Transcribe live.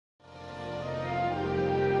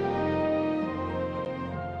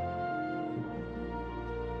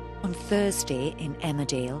on Thursday in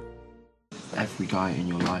Emmerdale. Every guy in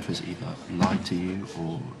your life has either lied to you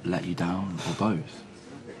or let you down, or both.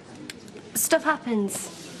 Stuff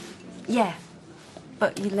happens, yeah,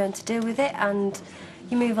 but you learn to deal with it and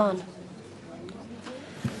you move on.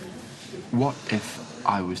 What if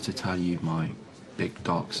I was to tell you my big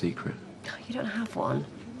dark secret? You don't have one.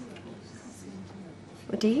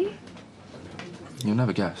 Or do you? You'll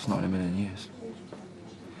never guess, not in a million years.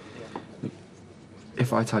 Look,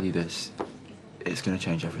 if I tell you this, it's going to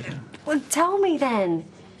change everything. Well, tell me then.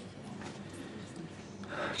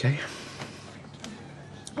 Okay.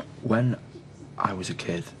 When I was a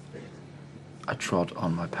kid, I trod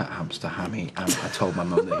on my pet hamster, Hammy, and I told my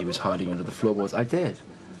mum that he was hiding under the floorboards. I did.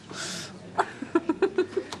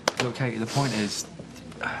 Look, Katie, the point is,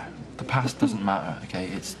 the past doesn't matter, okay?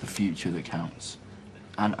 It's the future that counts.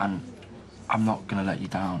 And I'm not going to let you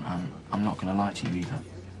down, and I'm not going to lie to you either.